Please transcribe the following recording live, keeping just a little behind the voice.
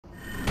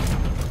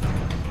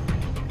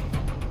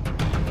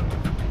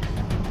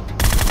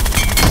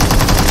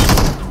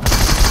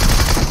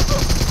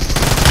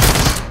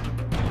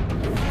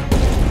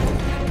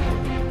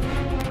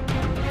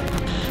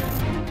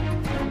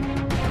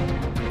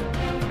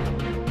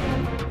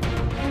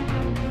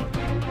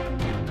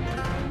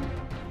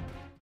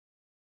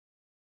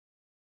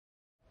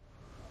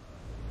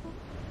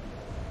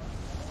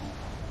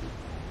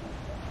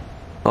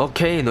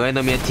Okay, no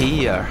enemy at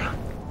here.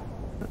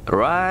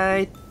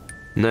 Right?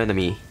 No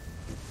enemy.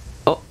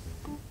 Oh!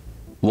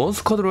 One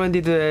squad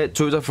landed at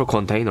Georgia for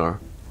container.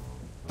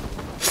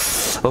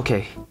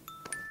 Okay.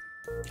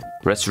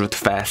 Let's root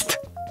fast.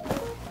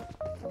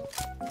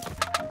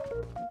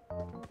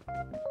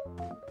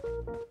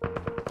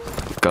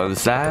 Gun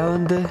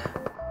sound.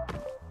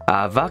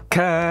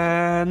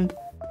 Avacan.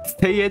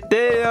 Stay it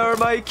there,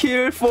 my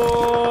kill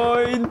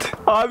point.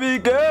 I will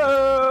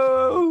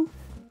go.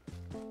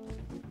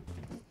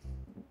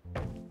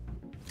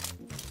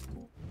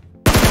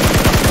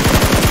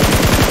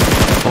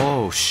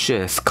 Oh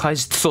shit,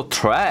 Sky's so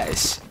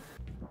trash.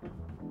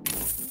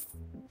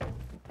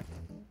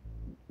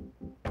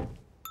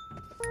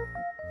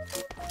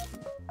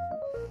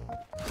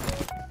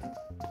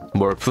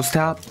 More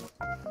footstep.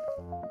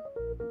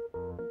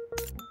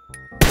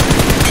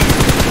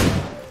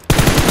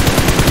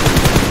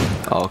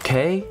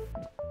 Okay.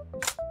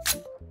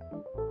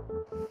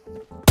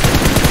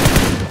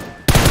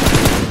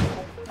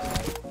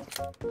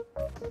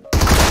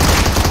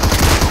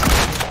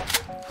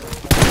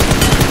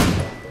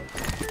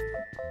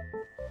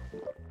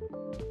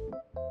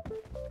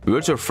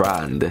 Where's your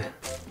friend?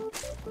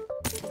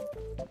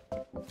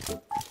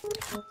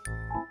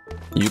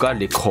 You got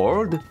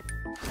record?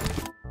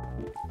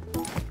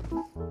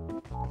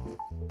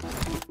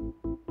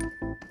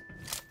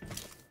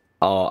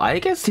 Oh, I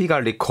guess he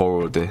got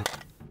record.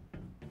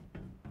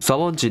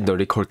 Someone's in the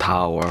record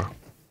tower.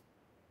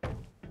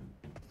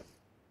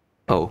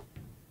 Oh.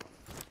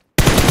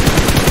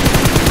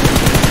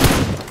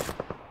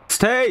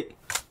 Stay!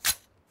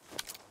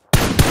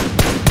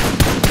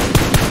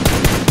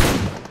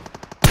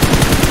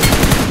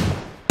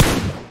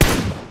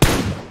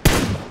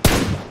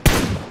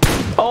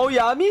 Oh,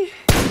 yummy!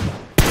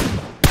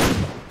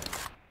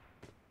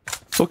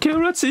 Okay,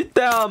 let's eat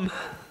them!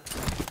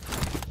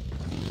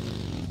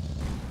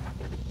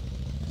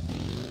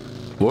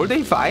 Were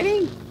they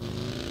fighting?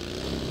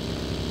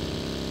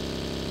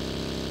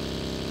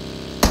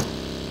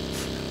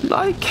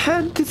 I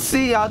can't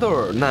see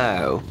other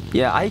now.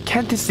 Yeah, I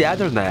can't see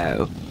other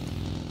now.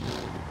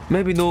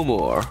 Maybe no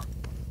more.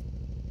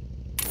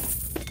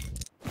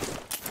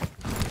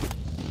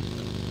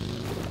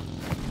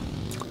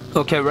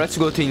 Okay, let's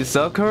go to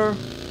encircle.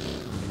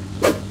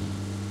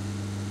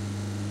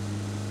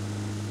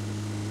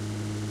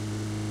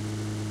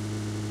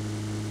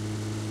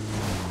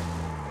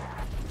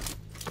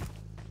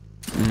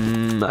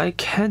 I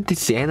can't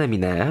see enemy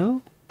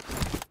now.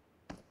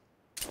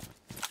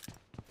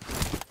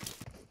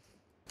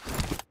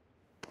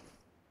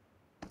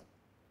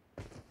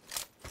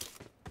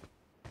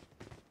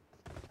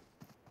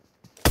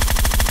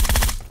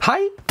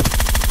 Hi.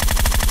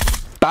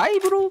 Bye,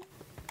 bro.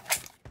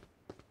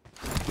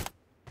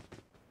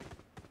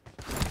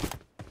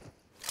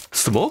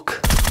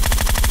 Smoke?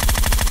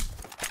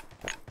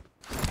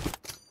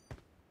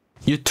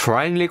 You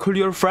trying to call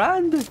your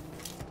friend?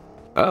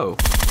 Oh.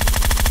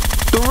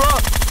 Don't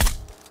run!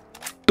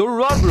 Don't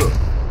run, bro!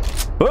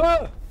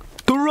 Ah!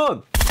 Don't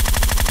run!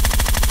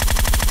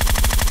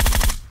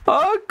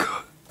 Ah!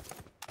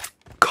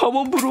 Come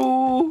on,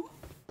 bro!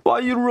 Why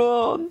you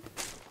run?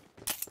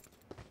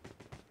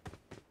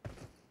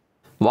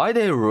 Why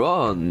they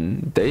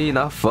run? They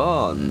not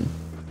fun.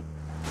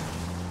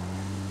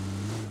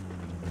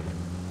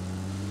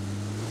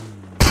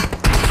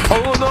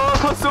 Oh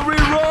no!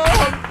 Somebody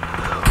run!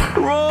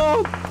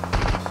 Run!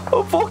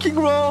 Oh, fucking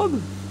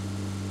run!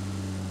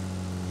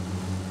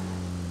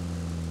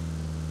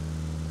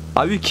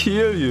 I will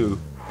kill you.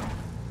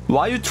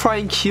 Why you try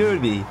and kill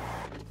me?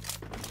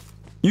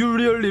 You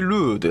really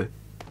rude.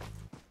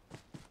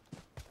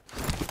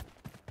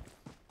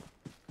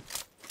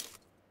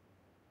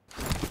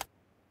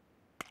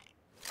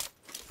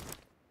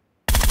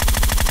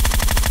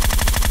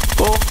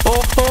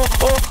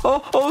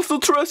 Oh, so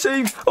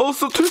trashing. Oh,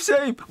 so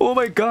trashing. Oh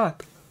my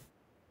god.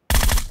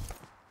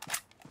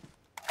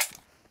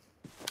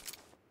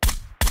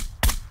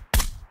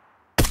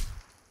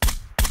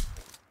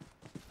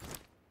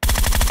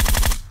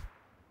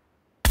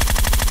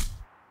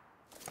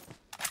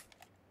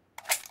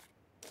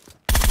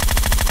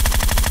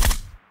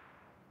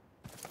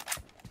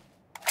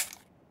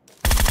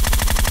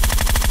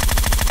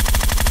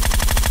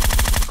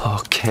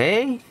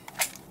 Okay.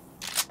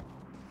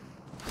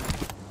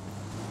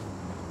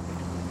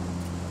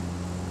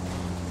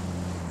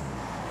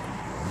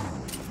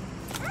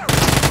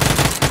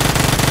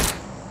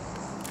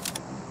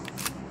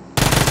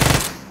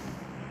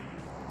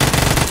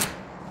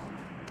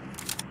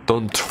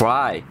 Don't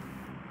try.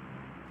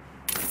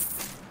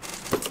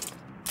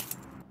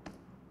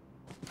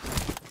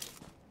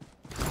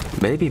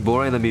 Maybe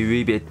more enemy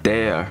will be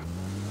there.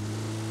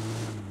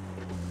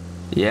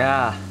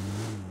 Yeah.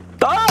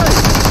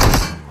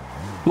 Die!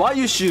 Why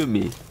you shoot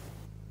me?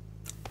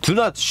 Do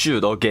not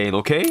shoot again,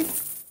 okay?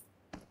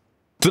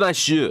 Do not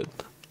shoot.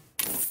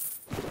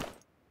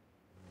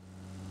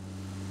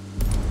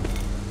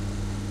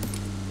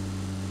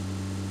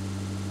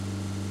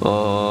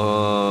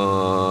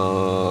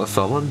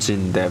 Someone's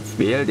in that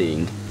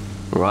building,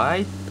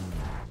 right?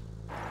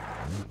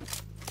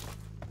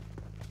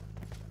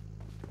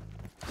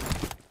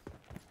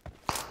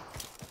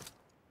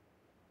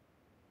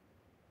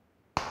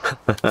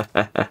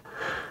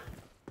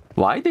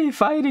 Why they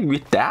fighting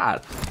with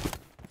that?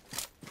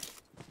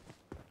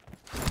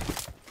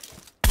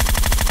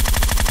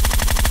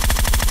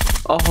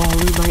 Oh,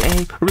 read my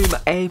aim, read my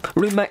aim,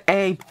 read my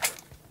aim.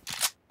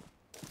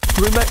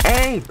 Read my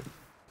aim.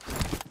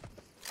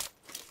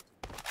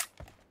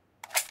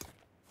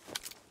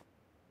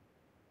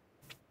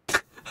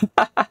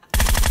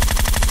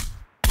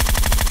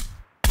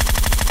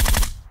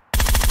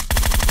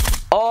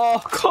 Oh,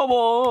 come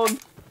on.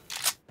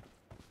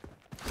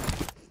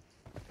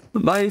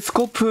 My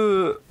scope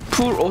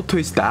full auto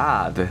is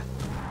dead.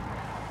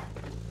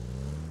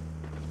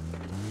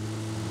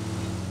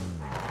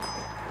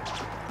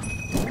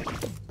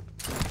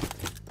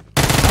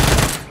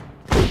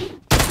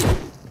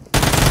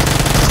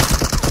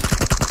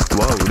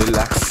 Whoa,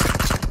 relax.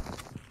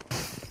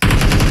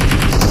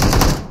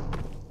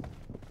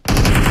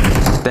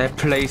 That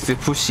place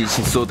push is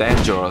so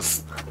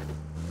dangerous.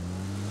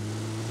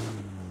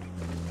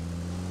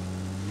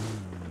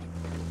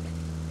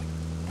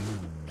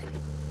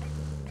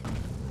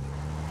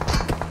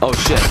 Oh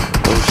shit,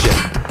 oh shit,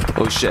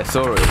 oh shit,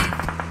 sorry.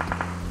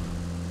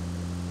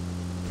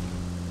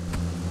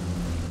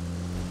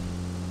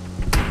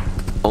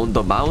 On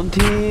the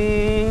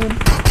mountain.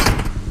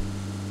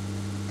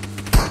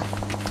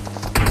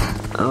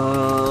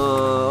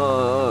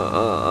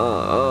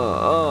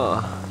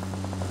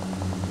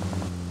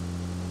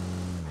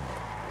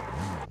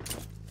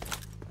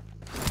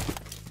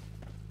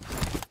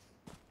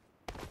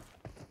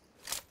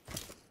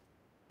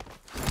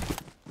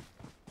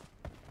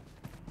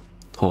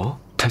 어?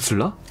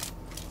 테슬라?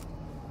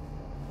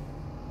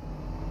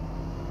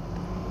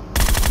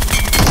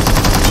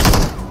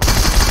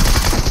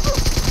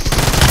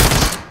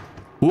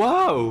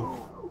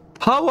 Wow!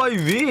 How I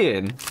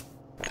win?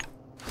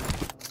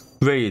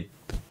 Wait,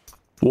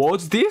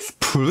 what's this?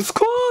 Full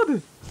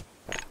squad?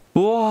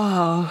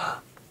 Wow!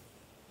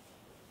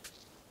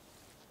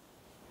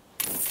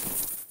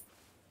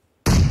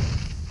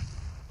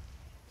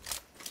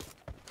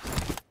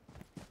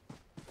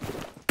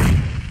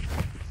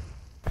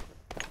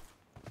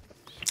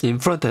 In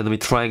front enemy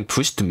trying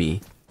pushed me.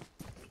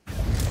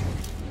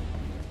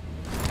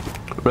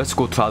 Let's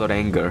go to other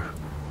angle.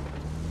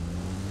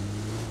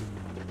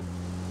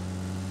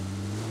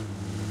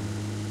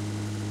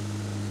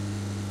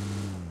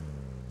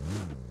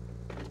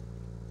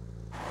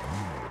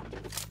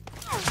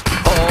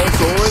 Oh,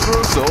 sorry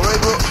bro, sorry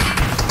bro.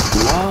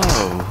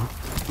 Wow,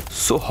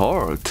 so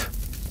hard.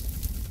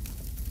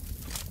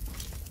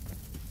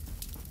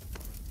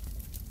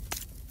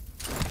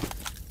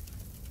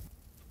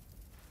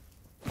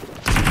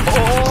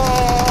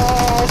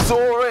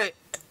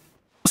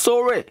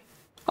 Sorry,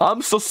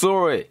 I'm so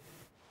sorry.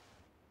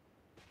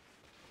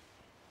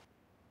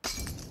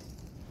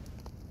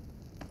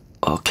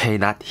 Okay,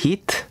 not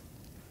hit.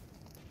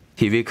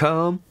 Here we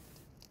come.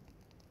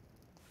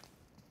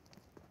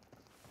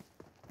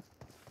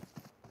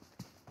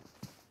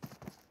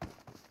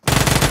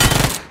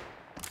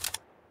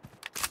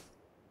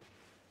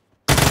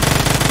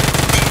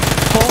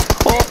 Oh.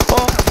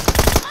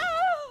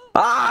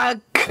 Ah,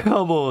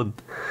 come on.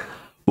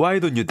 Why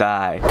don't you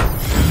die?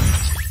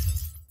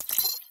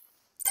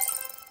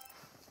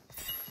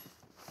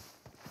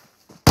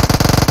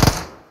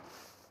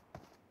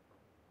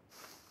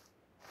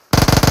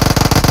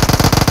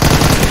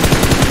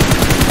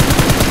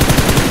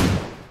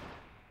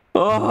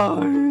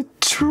 Oh,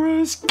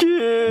 trash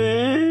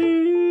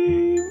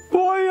game.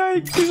 Why I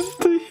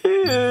can't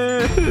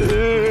hit?